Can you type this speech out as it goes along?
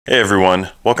Hey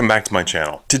everyone, welcome back to my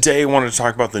channel. Today I wanted to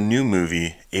talk about the new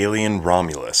movie, Alien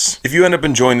Romulus. If you end up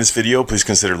enjoying this video, please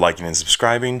consider liking and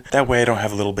subscribing. That way I don't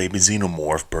have a little baby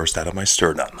xenomorph burst out of my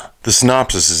sternum. The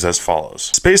synopsis is as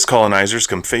follows. Space colonizers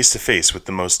come face to face with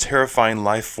the most terrifying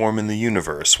life form in the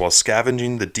universe while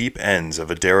scavenging the deep ends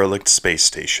of a derelict space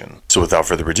station. So without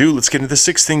further ado, let's get into the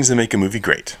 6 things that make a movie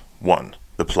great. 1.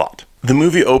 The plot. The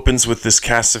movie opens with this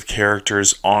cast of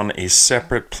characters on a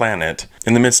separate planet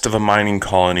in the midst of a mining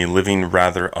colony living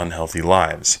rather unhealthy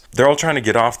lives. They're all trying to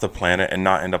get off the planet and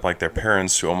not end up like their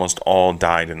parents who almost all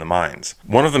died in the mines.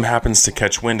 One of them happens to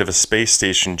catch wind of a space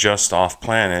station just off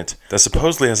planet that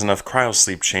supposedly has enough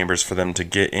cryosleep chambers for them to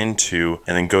get into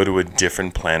and then go to a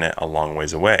different planet a long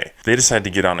ways away. They decide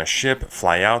to get on a ship,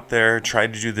 fly out there, try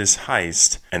to do this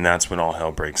heist, and that's when all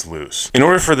hell breaks loose. In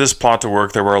order for this plot to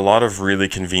work, there were a lot of really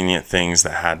convenient things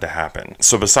that had to happen.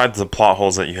 So besides the plot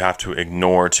holes that you have to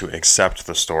ignore to accept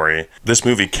the story, this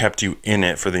movie kept you in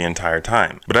it for the entire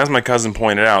time. But as my cousin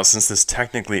pointed out, since this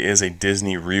technically is a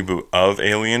Disney reboot of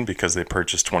Alien because they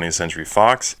purchased 20th Century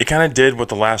Fox, it kind of did what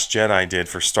The Last Jedi did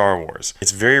for Star Wars.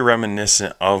 It's very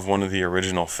reminiscent of one of the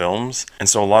original films, and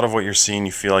so a lot of what you're seeing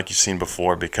you feel like you've seen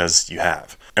before because you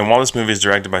have. And while this movie is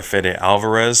directed by Fede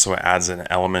Alvarez, so it adds an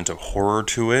element of horror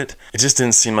to it, it just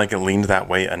didn't seem like it leaned that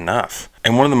way enough.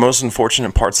 And one of the most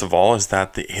unfortunate parts of all is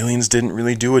that the aliens didn't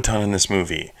really do a ton in this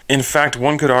movie. In fact,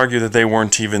 one could argue that they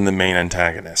weren't even the main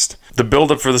antagonist. The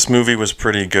build-up for this movie was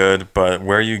pretty good, but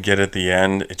where you get at the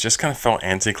end, it just kind of felt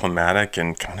anticlimactic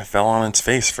and kind of fell on its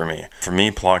face for me. For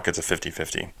me, plot gets a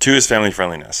 50-50. 2 is family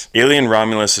friendliness. Alien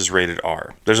Romulus is rated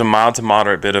R. There's a mild to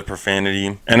moderate bit of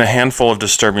profanity, and a handful of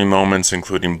disturbing moments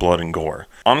including blood and gore.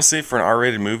 Honestly, for an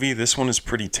R-rated movie, this one is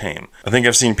pretty tame. I think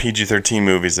I've seen PG-13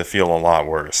 movies that feel a lot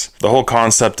worse. The whole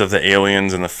concept of the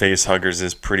aliens and the face huggers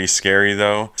is pretty scary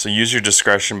though, so use your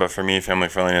discretion, but for me, family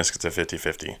friendliness gets a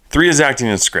 50-50. 3 is acting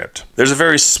and script. There's a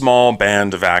very small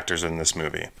band of actors in this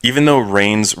movie. Even though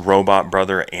Rain's robot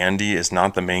brother Andy is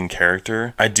not the main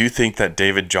character, I do think that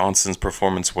David Johnson's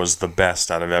performance was the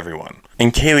best out of everyone.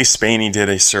 And Kaylee Spaney did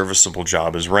a serviceable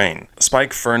job as Rain.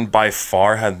 Spike Fern by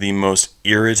far had the most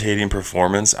irritating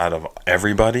performance out of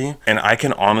everybody, and I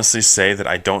can honestly say that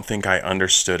I don't think I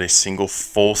understood a single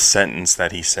full sentence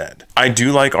that he said. I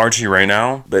do like Archie right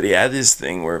now, but he had this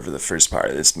thing where for the first part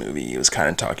of this movie he was kind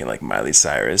of talking like Miley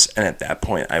Cyrus, and at that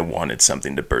point I wanted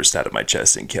something to burst out of my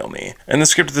chest and kill me. And the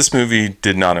script of this movie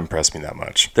did not impress me that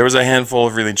much. There was a handful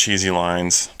of really cheesy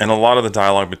lines, and a lot of the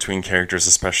dialogue between characters,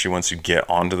 especially once you get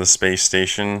onto the space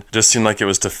station, just seemed like it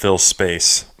was to fill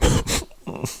space.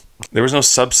 There was no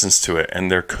substance to it, and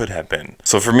there could have been.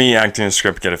 So for me, acting and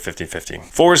script get a 50-50.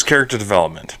 4 is character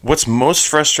development. What's most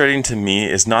frustrating to me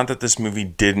is not that this movie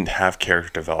didn't have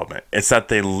character development. It's that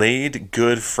they laid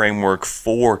good framework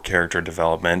for character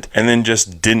development and then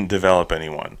just didn't develop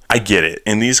anyone. I get it.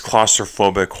 In these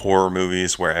claustrophobic horror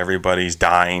movies where everybody's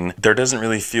dying, there doesn't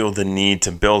really feel the need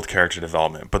to build character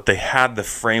development, but they had the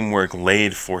framework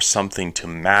laid for something to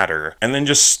matter and then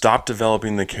just stopped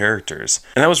developing the characters.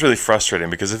 And that was really frustrating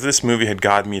because if this movie had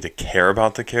gotten me to care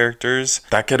about the characters,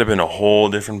 that could have been a whole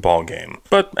different ballgame.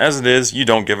 But as it is, you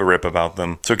don't give a rip about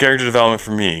them. So character development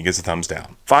for me gets a thumbs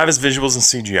down. 5 is visuals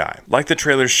and CGI. Like the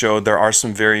trailer showed, there are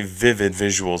some very vivid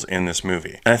visuals in this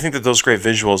movie. And I think that those great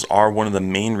visuals are one of the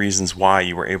main reasons why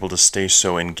you were able to stay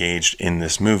so engaged in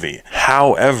this movie.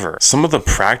 However, some of the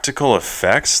practical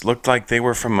effects looked like they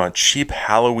were from a cheap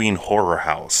Halloween horror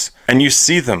house. And you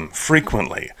see them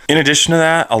frequently. In addition to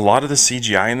that, a lot of the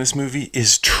CGI in this movie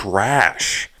is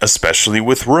trash, especially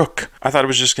with Rook. I thought it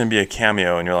was just going to be a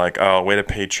cameo, and you're like, oh, way to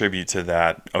pay tribute to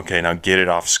that. Okay, now get it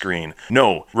off screen.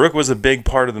 No, Rook was a big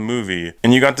part of the movie,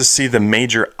 and you got to see the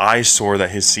major eyesore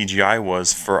that his CGI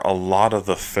was for a lot of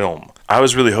the film. I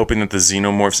was really hoping that the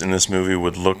xenomorphs in this movie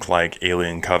would look like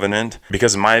Alien Covenant,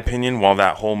 because in my opinion, while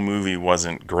that whole movie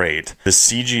wasn't great, the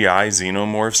CGI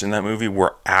xenomorphs in that movie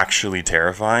were actually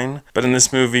terrifying. But in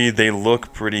this movie, they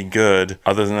look pretty good,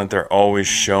 other than that they're always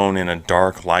shown in a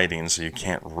dark lighting, so you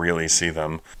can't really see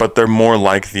them. But they're more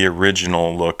like the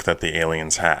original look that the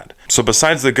aliens had. So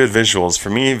besides the good visuals, for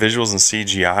me, visuals and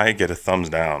CGI get a thumbs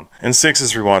down. And 6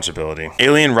 is rewatchability.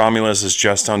 Alien Romulus is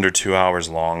just under 2 hours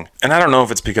long, and I don't know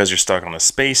if it's because you're stuck on a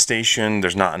space station,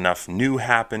 there's not enough new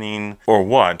happening, or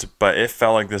what, but it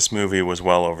felt like this movie was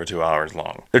well over 2 hours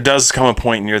long. There does come a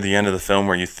point near the end of the film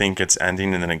where you think it's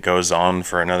ending and then it goes on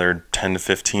for another 10 to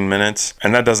 15 minutes,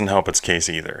 and that doesn't help its case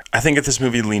either. I think if this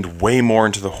movie leaned way more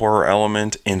into the horror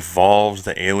element, involved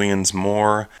the aliens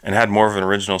more, and had more of an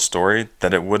original story,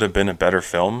 that it would have been been a better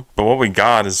film, but what we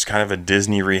got is kind of a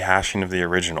Disney rehashing of the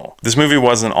original. This movie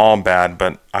wasn't all bad,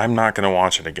 but I'm not going to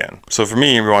watch it again. So for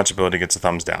me, rewatchability gets a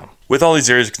thumbs down. With all these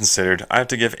areas considered, I have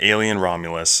to give Alien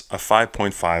Romulus a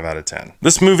 5.5 out of 10.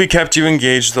 This movie kept you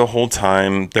engaged the whole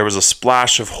time. There was a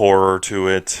splash of horror to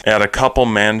it. It had a couple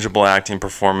manageable acting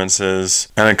performances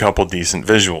and a couple decent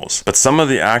visuals. But some of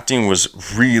the acting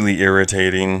was really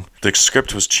irritating. The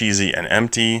script was cheesy and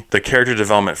empty. The character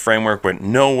development framework went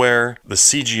nowhere. The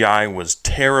CGI was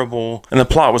terrible. And the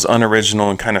plot was unoriginal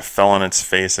and kind of fell on its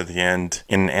face at the end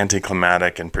in an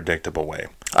anticlimactic and predictable way.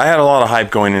 I had a lot of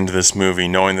hype going into this movie,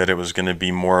 knowing that it was going to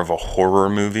be more of a horror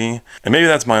movie, and maybe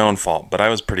that's my own fault, but I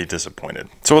was pretty disappointed.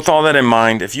 So with all that in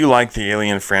mind, if you like the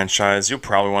Alien franchise, you'll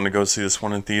probably want to go see this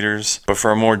one in theaters, but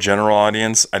for a more general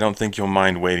audience, I don't think you'll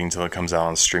mind waiting till it comes out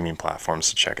on streaming platforms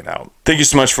to check it out. Thank you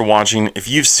so much for watching. If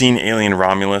you've seen Alien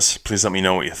Romulus, please let me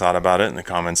know what you thought about it in the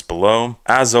comments below.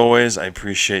 As always, I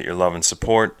appreciate your love and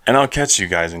support, and I'll catch you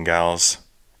guys and gals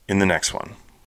in the next one.